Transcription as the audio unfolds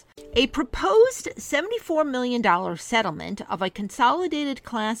A proposed $74 million settlement of a consolidated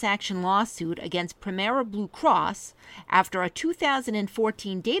class action lawsuit against Premera Blue Cross after a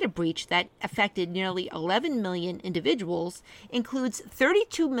 2014 data breach that affected nearly 11 million individuals includes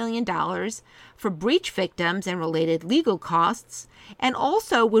 $32 million for breach victims and related legal costs, and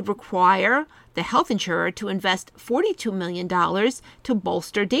also would require the health insurer to invest $42 million to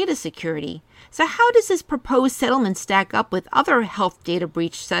bolster data security. So how does this proposed settlement stack up with other health data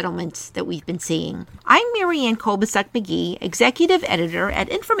breach settlements that we've been seeing? I'm Marianne Kolbasuk-McGee, Executive Editor at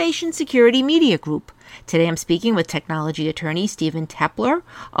Information Security Media Group. Today I'm speaking with technology attorney Stephen Tepler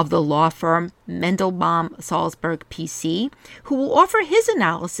of the law firm Mendelbaum Salzberg PC, who will offer his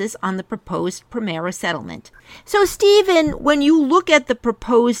analysis on the proposed Premera settlement. So Stephen, when you look at the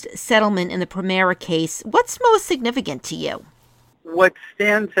proposed settlement in the Premera case, what's most significant to you? What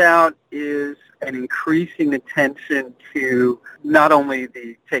stands out is an increasing attention to not only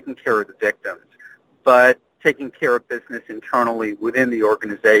the taking care of the victims, but taking care of business internally within the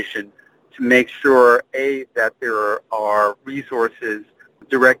organization to make sure, A, that there are resources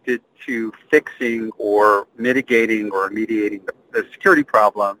directed to fixing or mitigating or remediating the security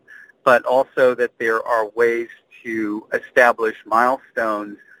problem, but also that there are ways to establish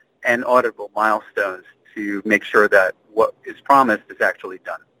milestones and auditable milestones to make sure that what is promised is actually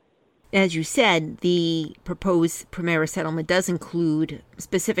done. As you said, the proposed Premera settlement does include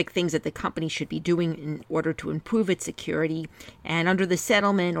specific things that the company should be doing in order to improve its security. And under the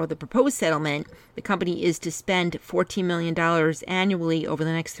settlement or the proposed settlement, the company is to spend $14 million annually over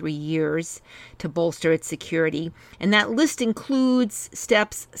the next 3 years to bolster its security. And that list includes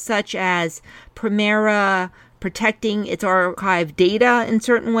steps such as Premera protecting its archive data in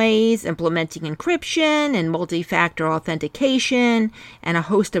certain ways, implementing encryption and multi-factor authentication, and a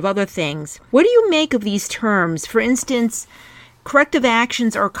host of other things. What do you make of these terms? For instance, corrective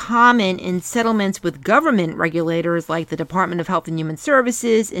actions are common in settlements with government regulators like the Department of Health and Human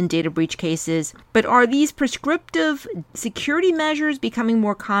Services in data breach cases, but are these prescriptive security measures becoming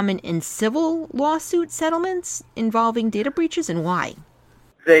more common in civil lawsuit settlements involving data breaches, and why?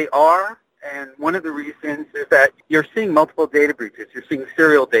 They are. And one of the reasons is that you're seeing multiple data breaches. You're seeing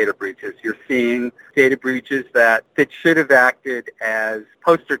serial data breaches. You're seeing data breaches that should have acted as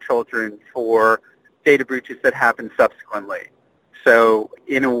poster children for data breaches that happen subsequently. So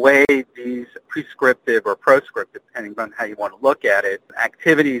in a way, these prescriptive or proscriptive, depending on how you want to look at it,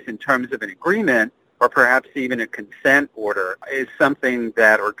 activities in terms of an agreement or perhaps even a consent order is something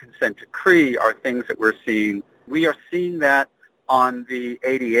that, or consent decree, are things that we're seeing. We are seeing that on the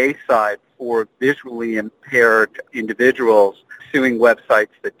ADA side for visually impaired individuals suing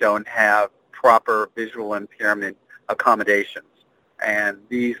websites that don't have proper visual impairment accommodations. And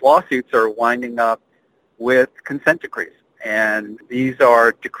these lawsuits are winding up with consent decrees. And these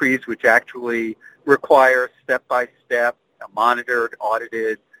are decrees which actually require step-by-step, monitored,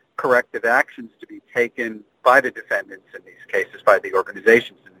 audited, corrective actions to be taken by the defendants in these cases, by the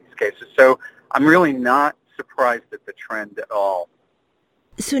organizations in these cases. So I'm really not surprised at the trend at all.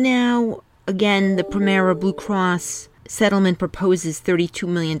 So now, again, the Premera Blue Cross settlement proposes $32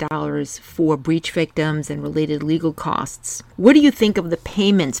 million for breach victims and related legal costs. What do you think of the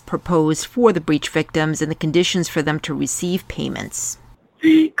payments proposed for the breach victims and the conditions for them to receive payments?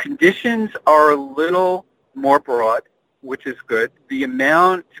 The conditions are a little more broad, which is good. The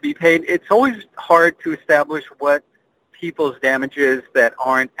amount to be paid, it's always hard to establish what people's damages that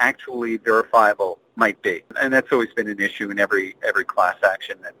aren't actually verifiable might be. And that's always been an issue in every class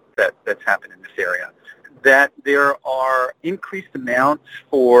action that's happened in this area. That there are increased amounts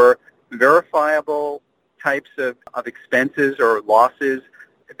for verifiable types of expenses or losses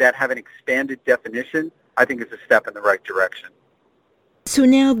that have an expanded definition, I think is a step in the right direction. So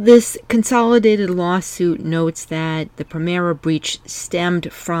now this consolidated lawsuit notes that the Premera breach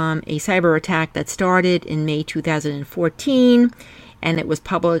stemmed from a cyber attack that started in May 2014, and it was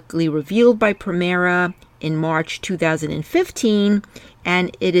publicly revealed by Premera in March 2015,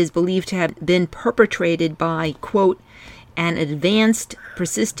 and it is believed to have been perpetrated by, quote, an advanced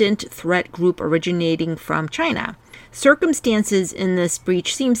persistent threat group originating from China. Circumstances in this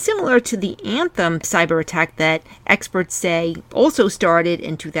breach seem similar to the Anthem cyber attack that experts say also started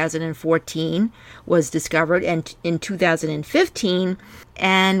in 2014, was discovered in 2015,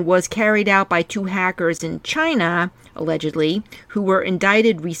 and was carried out by two hackers in China, allegedly, who were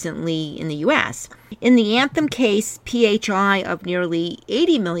indicted recently in the U.S. In the Anthem case, PHI of nearly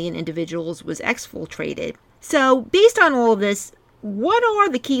 80 million individuals was exfiltrated. So, based on all of this, what are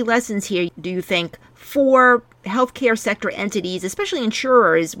the key lessons here, do you think, for healthcare sector entities, especially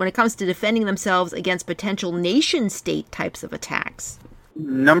insurers, when it comes to defending themselves against potential nation-state types of attacks?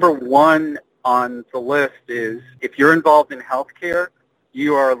 Number one on the list is if you're involved in healthcare,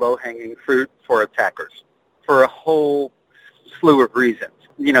 you are low-hanging fruit for attackers for a whole slew of reasons.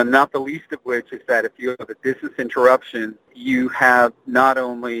 Not the least of which is that if you have a business interruption, you have not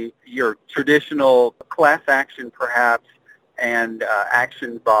only your traditional class action perhaps and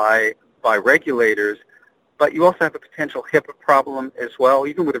action by regulators, but you also have a potential HIPAA problem as well.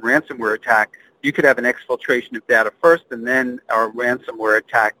 Even with a ransomware attack, you could have an exfiltration of data first and then a ransomware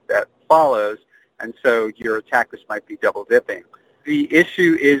attack that follows, and so your attackers might be double dipping. The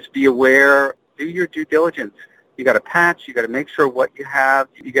issue is be aware, do your due diligence. You got to patch, you got to make sure what you have,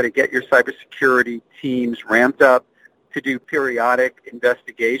 you got to get your cybersecurity teams ramped up to do periodic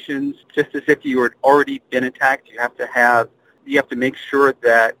investigations. Just as if you had already been attacked, you have to make sure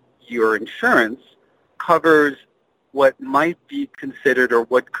that your insurance covers what might be considered or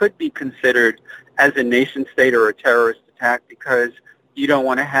what could be considered as a nation state or a terrorist attack, because you don't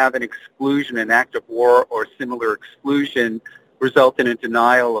want to have an exclusion, an act of war or similar exclusion result in a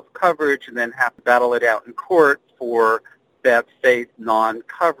denial of coverage and then have to battle it out in court for bad faith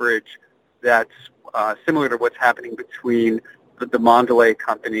non-coverage. That's similar to what's happening between the Mondelez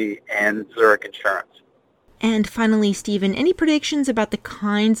Company and Zurich Insurance. And finally, Stephen, any predictions about the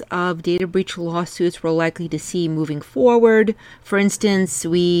kinds of data breach lawsuits we're likely to see moving forward? For instance,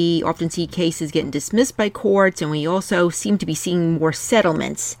 we often see cases getting dismissed by courts, and we also seem to be seeing more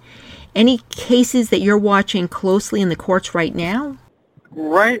settlements. Any cases that you're watching closely in the courts right now?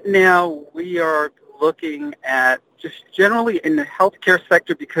 Right now, we are looking at just generally in the healthcare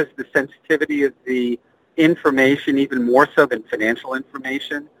sector, because the sensitivity of the information, even more so than financial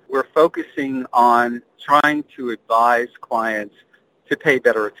information, we're focusing on trying to advise clients to pay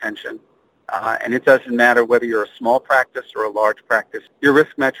better attention. And it doesn't matter whether you're a small practice or a large practice. Your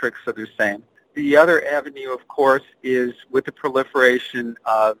risk metrics are the same. The other avenue, of course, is with the proliferation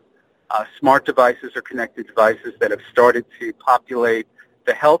of smart devices or connected devices that have started to populate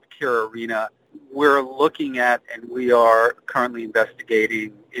the healthcare arena. We're looking at, and we are currently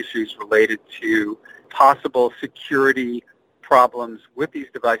investigating, issues related to possible security problems with these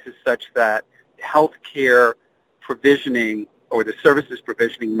devices, such that healthcare provisioning or the services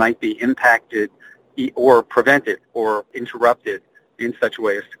provisioning might be impacted or prevented or interrupted in such a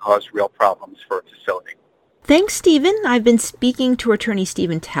way as to cause real problems for a facility. Thanks, Stephen. I've been speaking to attorney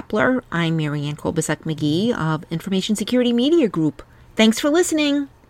Stephen Tepler. I'm Marianne Kolbasuk-McGee of Information Security Media Group. Thanks for listening.